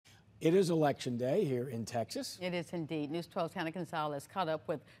It is Election Day here in Texas. It is indeed. News 12's Hannah Gonzalez caught up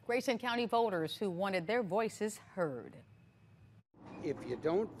with Grayson County voters who wanted their voices heard. If you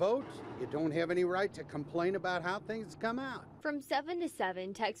don't vote, you don't have any right to complain about how things come out. From 7 to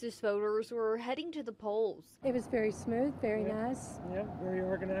 7, Texas voters were heading to the polls. It was very smooth, very nice. Yeah, very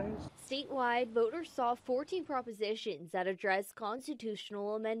organized. Statewide, voters saw 14 propositions that address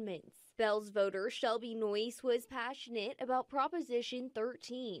constitutional amendments. Bell's voter Shelby Noyce was passionate about Proposition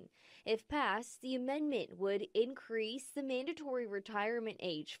 13. If passed, the amendment would increase the mandatory retirement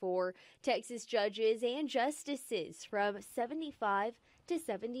age for Texas judges and justices from 75 to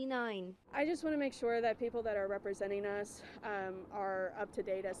 79. I just want to make sure that people that are representing us are up to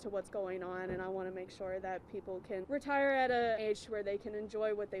date as to what's going on, and I want to make sure that people can retire at an age where they can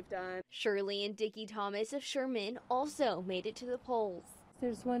enjoy what they've done. Shirley and Dickie Thomas of Sherman also made it to the polls.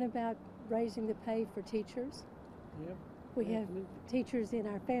 There's one about raising the pay for teachers. Yep. We have teachers in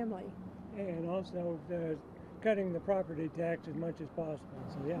our family. And also cutting the property tax as much as possible.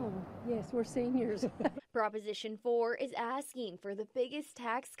 So, yeah. Oh, yes, we're seniors. Proposition 4 is asking for the biggest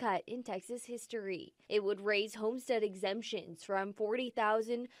tax cut in Texas history. It would raise homestead exemptions from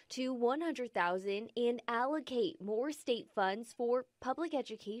 $40,000 to $100,000 and allocate more state funds for public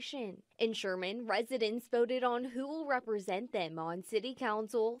education. In Sherman, residents voted on who will represent them on city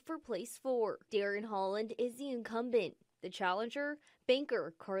council for place 4. Darren Holland is the incumbent. The challenger,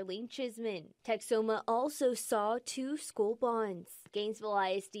 banker Carlene Chisman. Texoma also saw 2 school bonds. Gainesville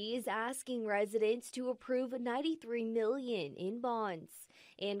ISD is asking residents to approve $93 million in bonds.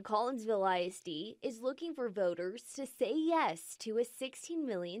 And Collinsville ISD is looking for voters to say yes to a $16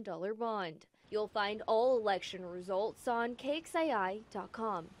 million bond. You'll find all election results on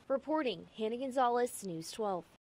KXII.com. Reporting, Hannah Gonzalez, News 12.